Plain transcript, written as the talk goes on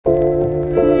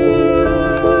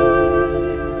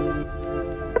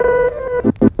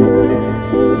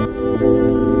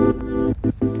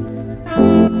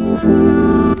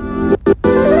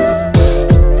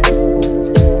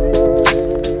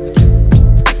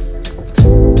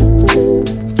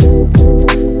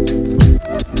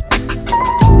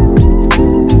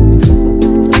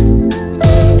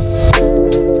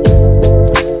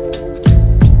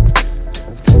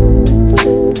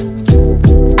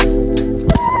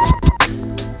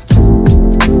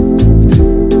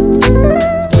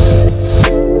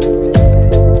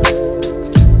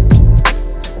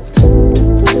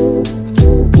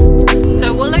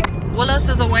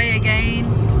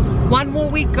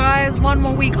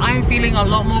I'm feeling a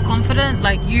lot more confident.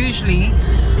 Like usually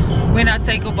when I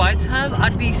say goodbye to her,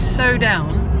 I'd be so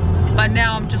down. But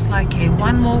now I'm just like, hey,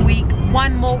 one more week.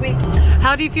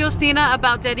 How do you feel, Stina,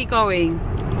 about Daddy going?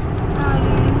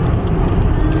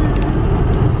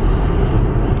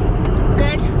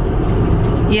 Good.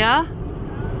 Yeah?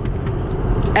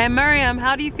 And Miriam,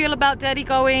 how do you feel about Daddy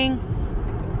going?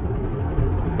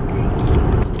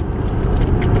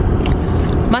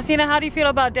 Marcina, how do you feel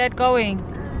about Dad going?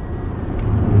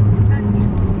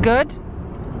 Good?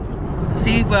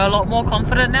 See, we're a lot more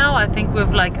confident now. I think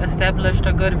we've like established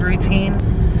a good routine.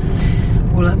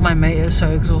 Well, my mate is so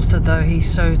exhausted though.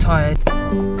 He's so tired.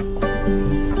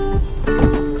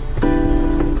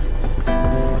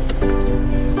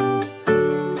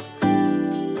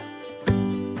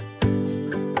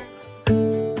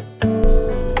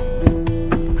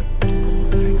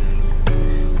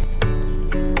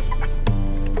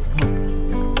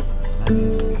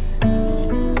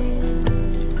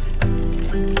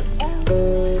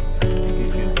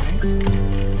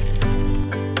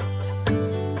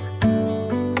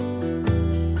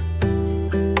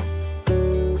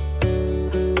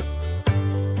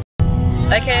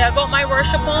 Okay, I got my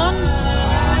worship on.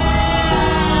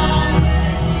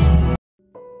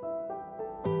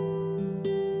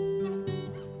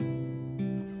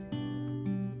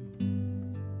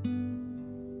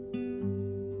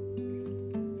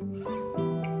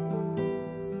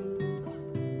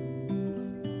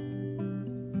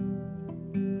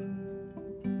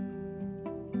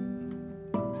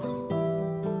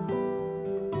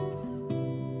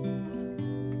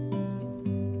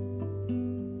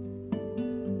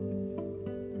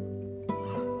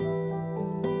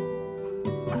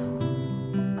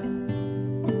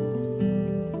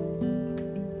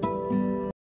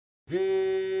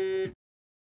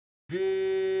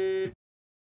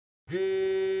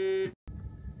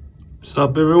 What's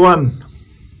up, everyone?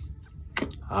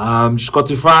 Just got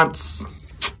to France.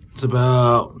 It's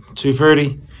about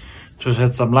 2:30. Just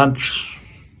had some lunch.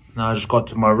 Now I just got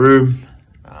to my room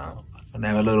and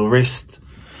have a little rest,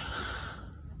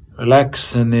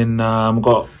 relax, and then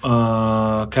got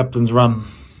captain's run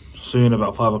soon,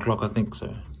 about 5 o'clock, I think.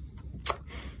 So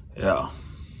yeah,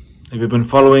 if you've been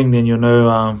following, then you'll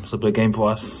know it's a big game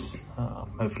for us.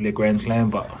 Hopefully a grand slam,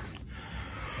 but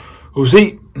we'll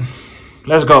see.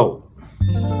 Let's go.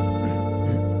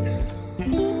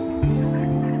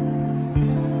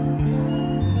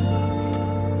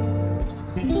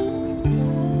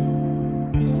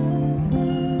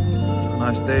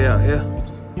 Nice day out here,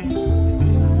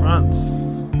 France.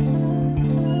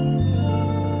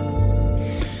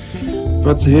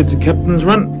 About to head to captain's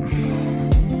run.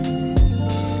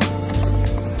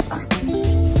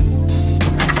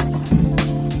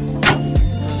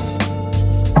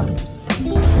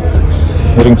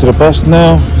 Heading to the bus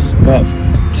now, about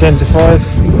 10 to 5.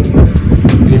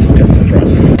 Leave for captain's run.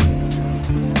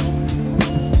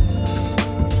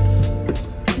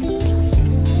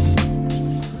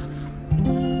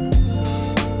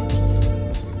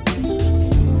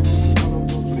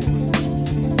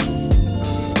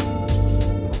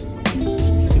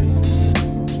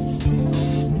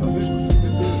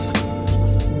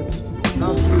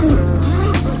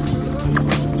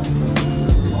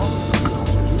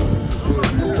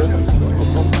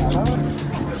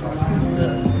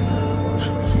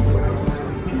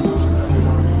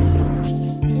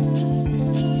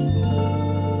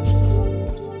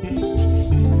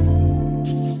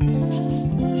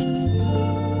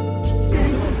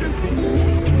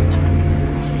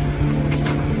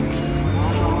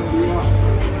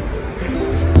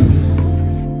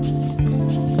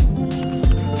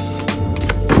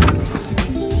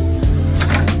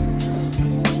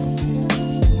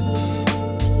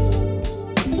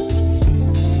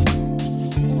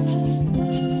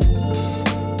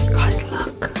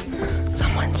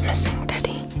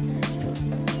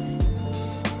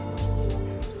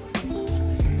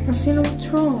 Sandra, what's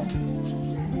wrong?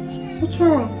 What's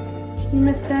wrong? You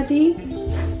miss Daddy?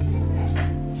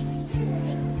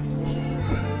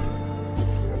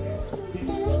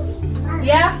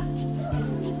 Yeah?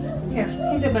 Here,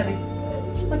 here's your baby.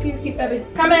 Look, you keep baby.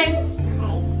 Coming!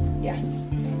 Yeah.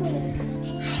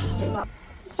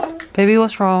 Baby,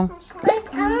 what's wrong?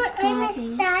 I miss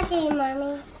Daddy,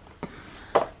 Mommy.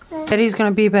 Daddy's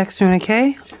gonna be back soon,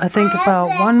 okay? I think about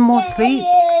one more sleep.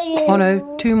 Oh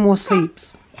no, 2 more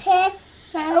sleeps. Okay,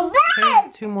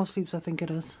 2 more sleeps, I think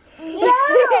it is.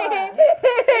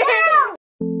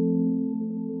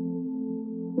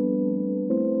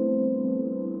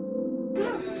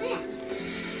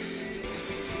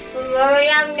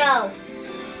 Miriam, no.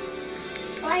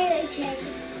 Why are you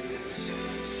changing?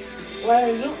 Well,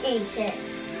 you eat it.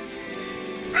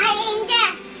 I eat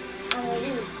it. Oh,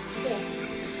 you eat it.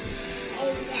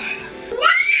 No!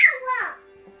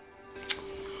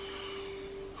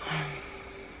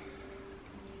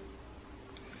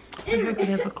 Maybe I could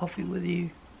have a coffee with you.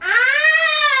 Ow!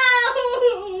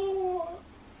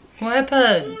 What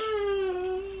happened?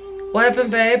 What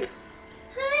happened, babe?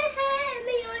 Who hurt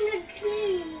me on the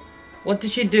tree? What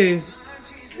did she do?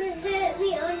 Who hurt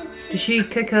me on the tree? Did she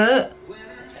kick it?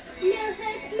 No,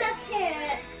 hurt my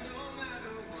hair.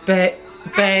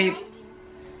 Babe.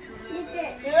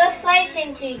 You were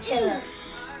fighting to each other.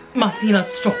 Marcina,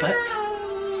 stop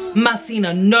it.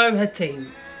 Marcina, no hitting.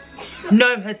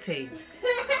 No hitting.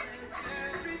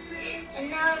 And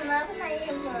now I'm loving my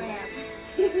hair.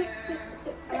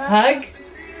 Hug.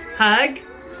 Hug.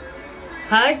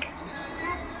 Hug.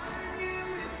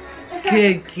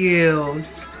 Good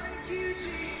girls.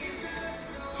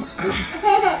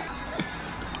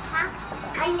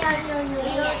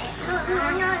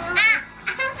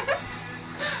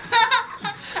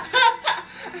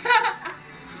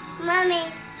 Mommy.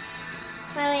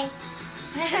 Mommy.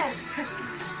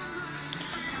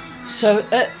 So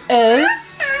it is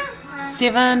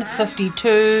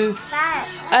 7:52.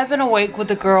 I've been awake with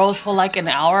the girls for like an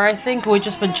hour, I think. We've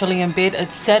just been chilling in bed.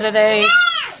 It's Saturday.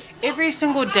 Every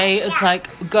single day it's like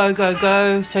go, go,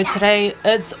 go. So today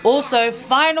it's also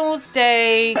finals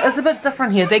day. It's a bit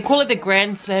different here. They call it the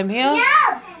Grand Slam here.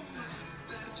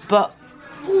 But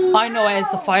I know it as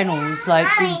the finals. Like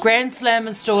Grand Slam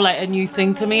is still like a new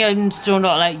thing to me. I'm still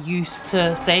not like used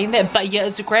to saying that. But yeah,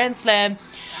 it's a Grand Slam,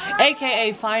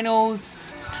 aka finals.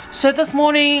 So this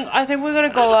morning, I think we're gonna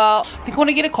go out. I think I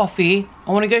wanna get a coffee.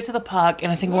 I wanna go to the park,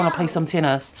 and I think I wanna play some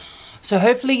tennis. So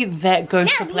hopefully that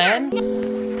goes to plan.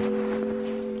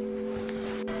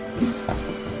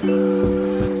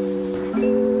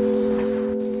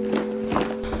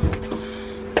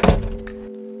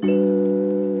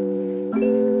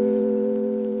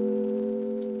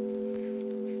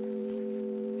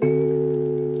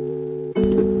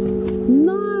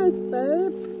 Nice,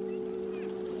 babe.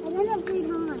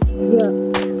 Yeah.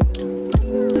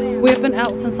 We've been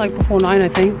out since like before 9, I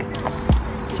think.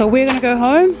 So we're gonna go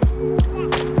home.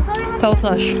 Tell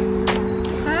Slush.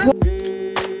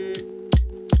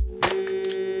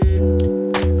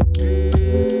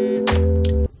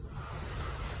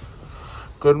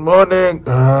 Good morning.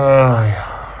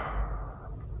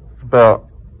 It's about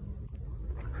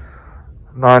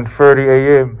 9:30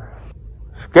 a.m.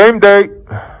 It's game day.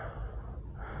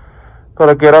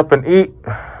 Gotta get up and eat.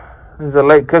 It's a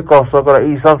late kickoff, so I gotta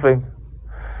eat something.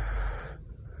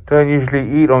 Don't usually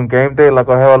eat on game day, like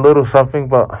I have a little something,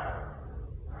 but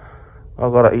I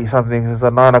gotta eat something. It's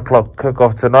a 9 o'clock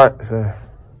kickoff tonight, so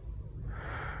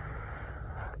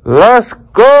let's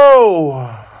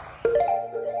go.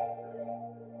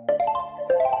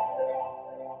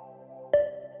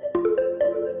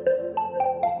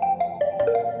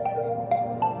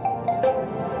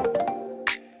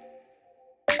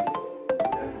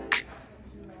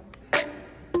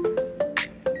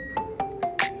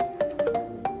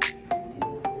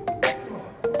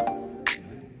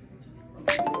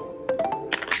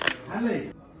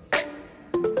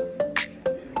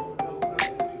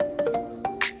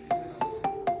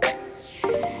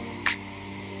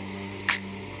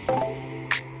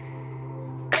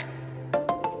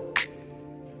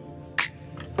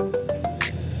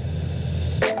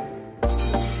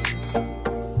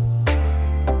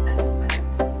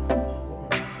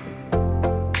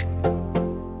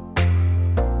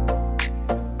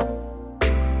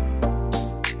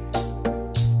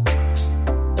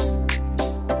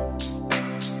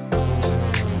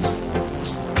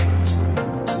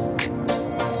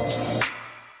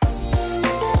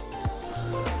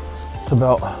 It's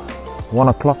about 1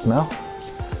 o'clock now.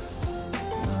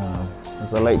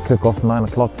 It's a late kickoff, 9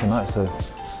 o'clock tonight, so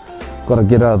got to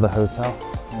get out of the hotel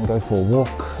and go for a walk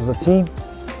as a team.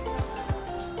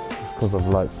 Just because of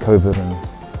like COVID and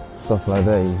stuff like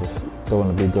that, you just don't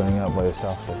want to be going out by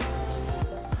yourself. So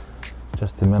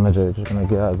just to manage it, just going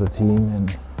to get out as a team and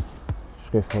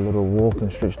just go for a little walk and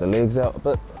stretch the legs out a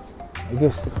bit, I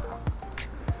guess.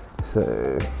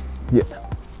 So yeah,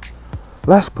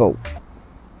 let's go.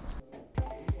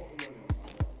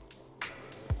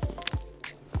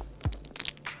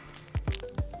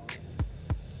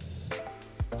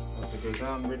 Go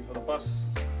down, ready for the bus.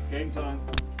 Game time.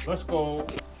 Let's go.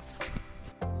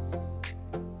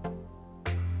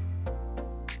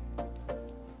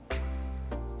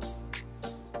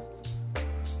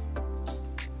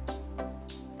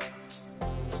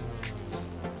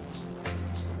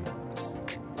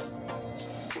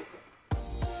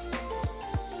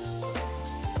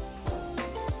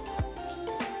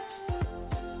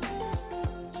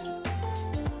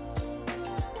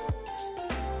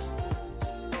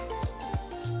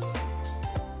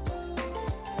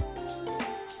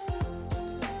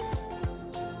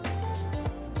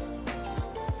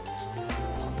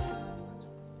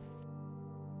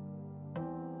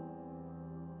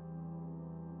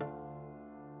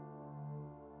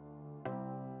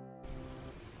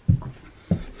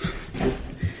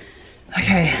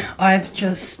 Okay, I'm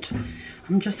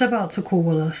just about to call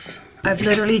Willis. I've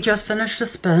literally just finished the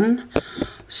spin,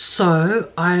 so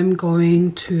I'm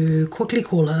going to quickly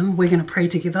call him. We're gonna pray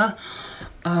together.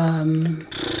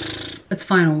 It's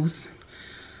finals.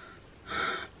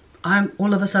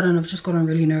 All of a sudden I've just gotten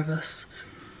really nervous.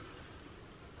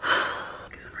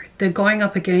 They're going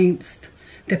up against,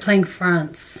 they're playing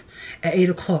France at 8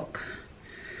 o'clock.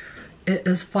 It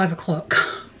is 5 o'clock.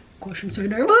 Gosh, I'm so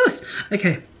nervous.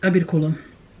 Okay, I better call him.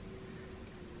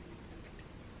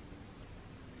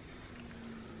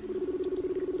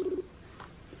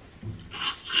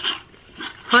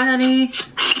 Hi, honey.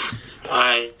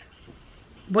 Hi.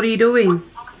 What are you doing?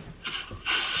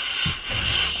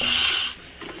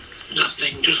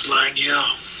 Nothing, just lying here.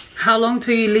 How long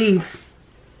till you leave?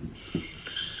 Let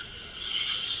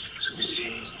me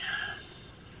see.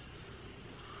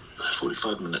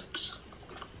 45 minutes.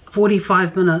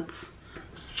 45 minutes.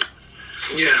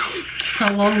 Yeah.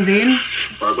 How long then?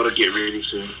 But I've got to get ready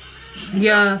soon.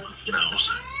 Yeah. You know,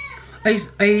 so.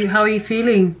 How are you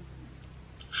feeling?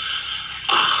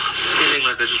 Feeling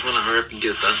like I just want to hurry up and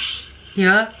get it done.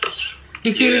 Yeah?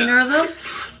 You feeling nervous?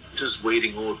 Just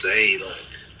waiting all day, like.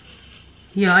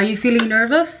 Yeah, are you feeling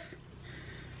nervous?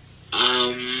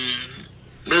 A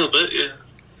little bit, yeah.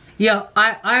 Yeah,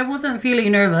 I wasn't feeling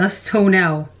nervous till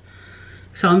now.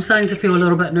 So I'm starting to feel a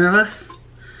little bit nervous.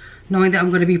 Knowing that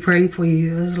I'm going to be praying for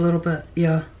you is a little bit,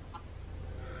 yeah.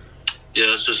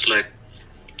 Yeah, it's just like,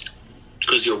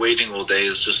 because you're waiting all day,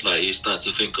 it's just like you start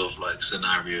to think of like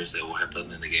scenarios that will happen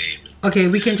in the game. Okay,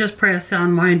 we can just pray a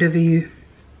sound mind over you.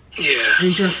 Yeah.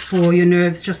 And just for your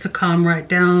nerves just to calm right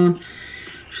down.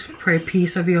 Just pray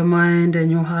peace over your mind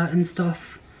and your heart and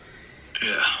stuff.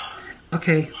 Yeah.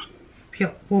 Okay.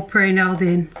 Yep, we'll pray now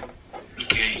then.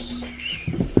 Okay.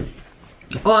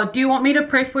 Oh, do you want me to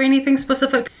pray for anything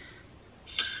specific?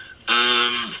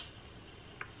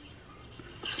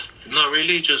 Not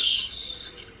really, just...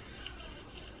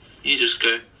 You just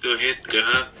go ahead, go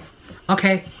hard.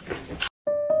 Okay.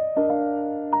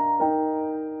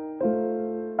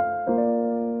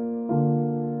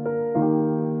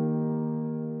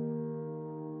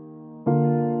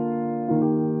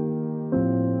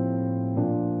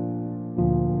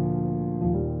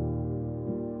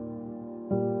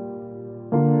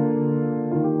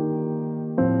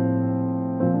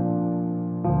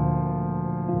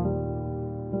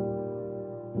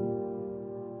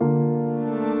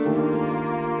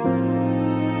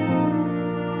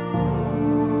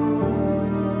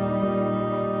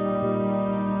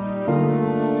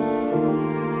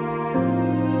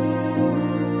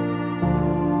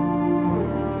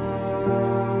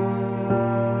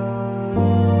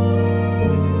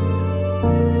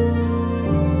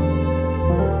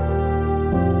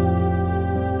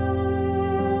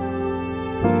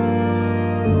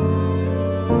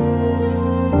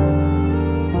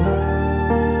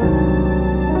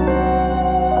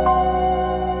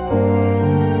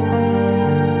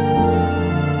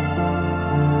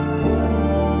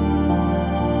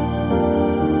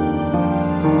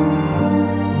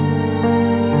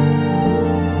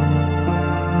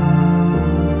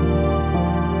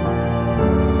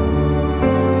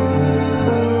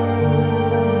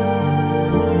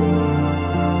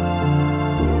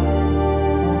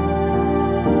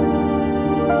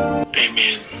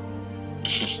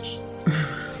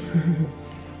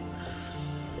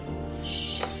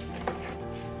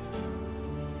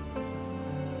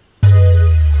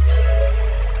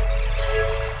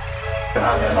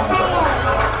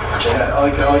 I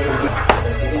can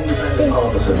as the independent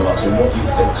partisan of us, and what do you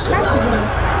think's going to happen?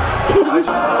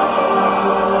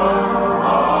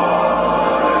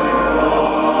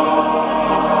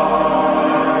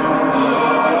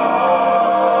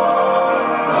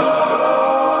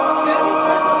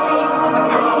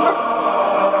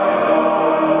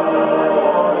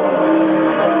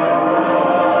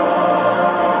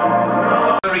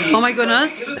 Oh my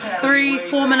goodness,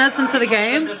 3-4 minutes into the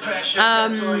game.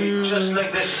 Just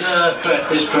like this,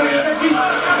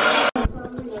 prayer.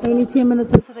 Only 10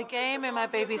 minutes into the game and my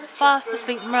baby's fast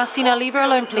asleep. Marcina, leave her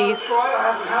alone please.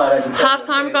 Half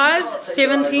time guys,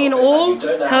 17 all.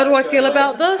 How do I feel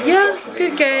about this? Yeah,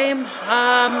 good game.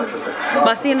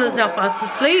 Marcina is now fast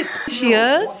asleep. She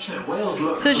is.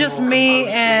 So it's just me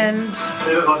and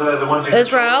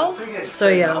Israel. So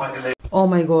yeah. Oh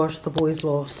my gosh, the boys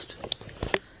lost.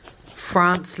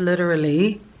 France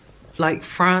literally, like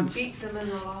France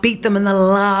beat them in the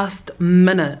last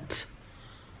minute.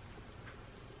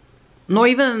 Not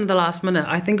even in the last minute.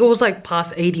 I think it was like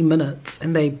past 80 minutes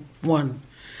and they won.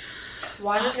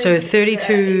 So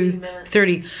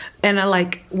 32-30. And I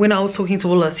like, when I was talking to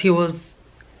Willis, he was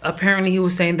apparently he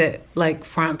was saying that like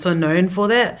France are known for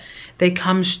that. They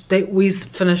always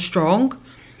finish strong.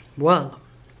 Well,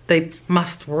 they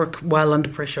must work well under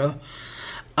pressure.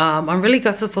 I'm really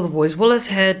gutted for the boys. Willis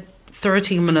had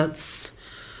 13 minutes,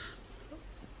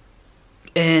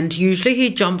 and usually he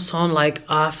jumps on like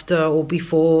after or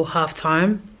before half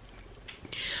time.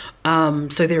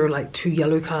 So there were like 2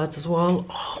 yellow cards as well.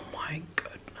 Oh my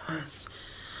goodness.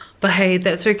 But hey,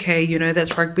 that's okay, you know,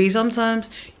 that's rugby. Sometimes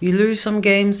you lose some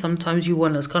games, sometimes you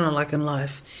win. It's kind of like in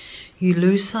life. You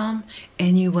lose some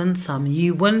and you win some.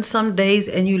 You win some days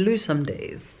and you lose some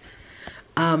days.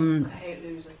 I hate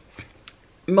losing.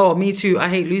 Oh, me too. I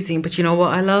hate losing. But you know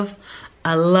what I love?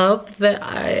 I love that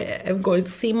I am going to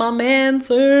see my man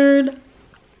soon.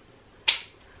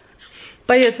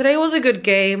 But yeah, today was a good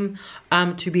game.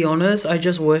 To be honest, I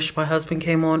just wish my husband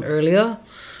came on earlier.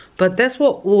 But that's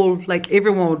what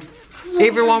everyone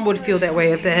would feel that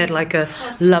way if they had like a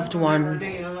loved one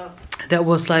that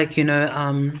was like, you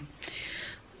know,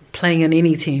 playing in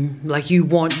any team. Like you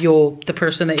want the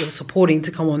person that you're supporting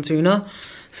to come on sooner.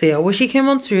 So yeah, I wish he came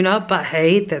on sooner, but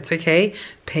hey, that's okay.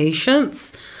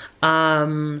 Patience.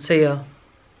 So yeah,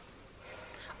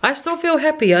 I still feel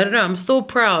happy. I don't know, I'm still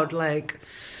proud. Like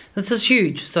this is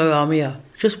huge. So yeah,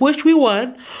 just wish we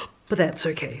won, but that's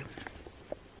okay.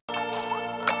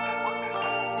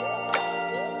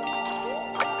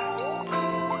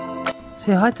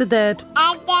 Say hi to Dad.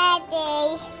 Hi,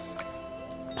 Daddy.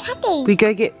 Daddy. We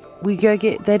go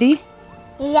get Daddy?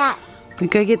 Yeah. We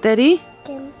go get Daddy?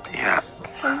 Yeah.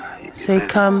 Say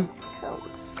come.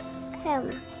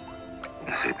 Come.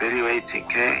 I said, Daddy waiting,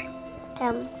 okay?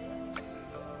 Come.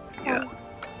 Yeah.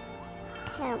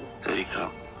 Come. Daddy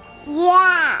come.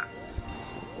 Yeah.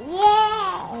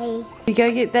 Yay. We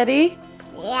go get Daddy?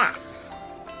 Yeah.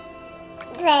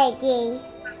 Daddy.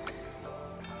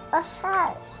 What's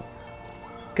that?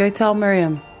 Go tell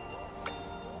Miriam.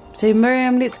 Say,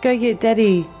 Miriam, let's go get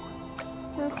Daddy.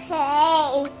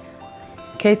 Okay.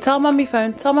 Okay, tell Mummy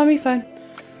phone. Tell Mummy phone.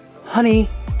 Honey,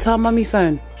 tell Mummy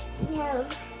phone. No.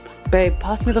 Babe,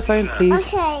 pass me the phone, please.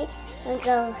 Okay. We'll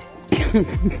go.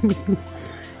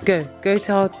 Go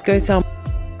tell.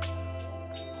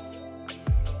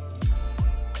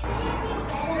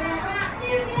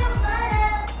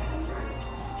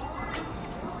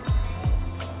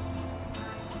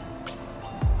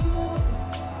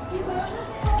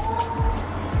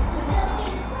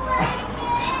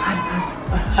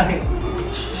 Hi.